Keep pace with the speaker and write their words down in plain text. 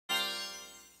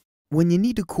When you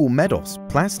need to cool metals,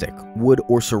 plastic, wood,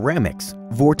 or ceramics,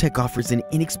 VORTEC offers an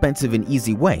inexpensive and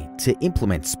easy way to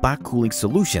implement spot cooling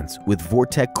solutions with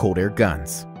VORTEC cold air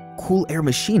guns. Cool air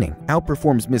machining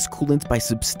outperforms mist coolants by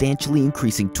substantially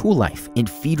increasing tool life and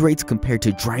feed rates compared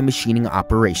to dry machining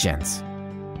operations.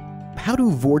 How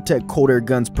do VORTEC cold air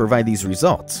guns provide these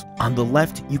results? On the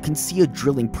left, you can see a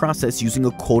drilling process using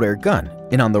a cold air gun,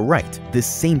 and on the right, the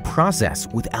same process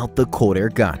without the cold air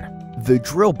gun. The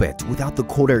drill bit without the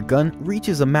cold air gun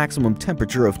reaches a maximum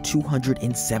temperature of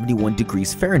 271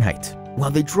 degrees Fahrenheit,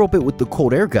 while the drill bit with the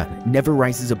cold air gun never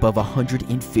rises above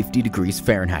 150 degrees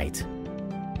Fahrenheit.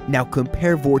 Now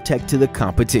compare VORTEC to the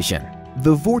competition.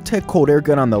 The VORTEC cold air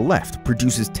gun on the left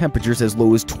produces temperatures as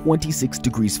low as 26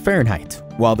 degrees Fahrenheit,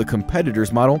 while the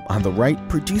competitor's model on the right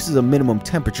produces a minimum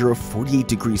temperature of 48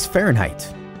 degrees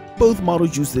Fahrenheit. Both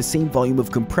models use the same volume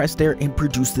of compressed air and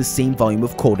produce the same volume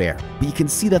of cold air, but you can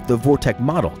see that the VORTEC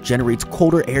model generates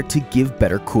colder air to give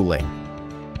better cooling.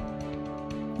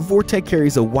 VORTEC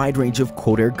carries a wide range of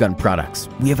cold air gun products.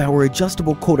 We have our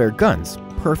adjustable cold air guns,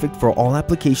 perfect for all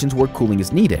applications where cooling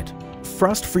is needed.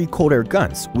 Frost-free cold air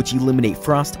guns, which eliminate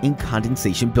frost and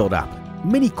condensation buildup.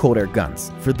 Mini cold air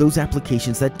guns, for those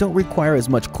applications that don't require as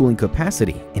much cooling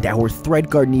capacity. And our thread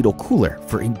guard needle cooler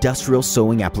for industrial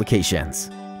sewing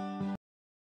applications.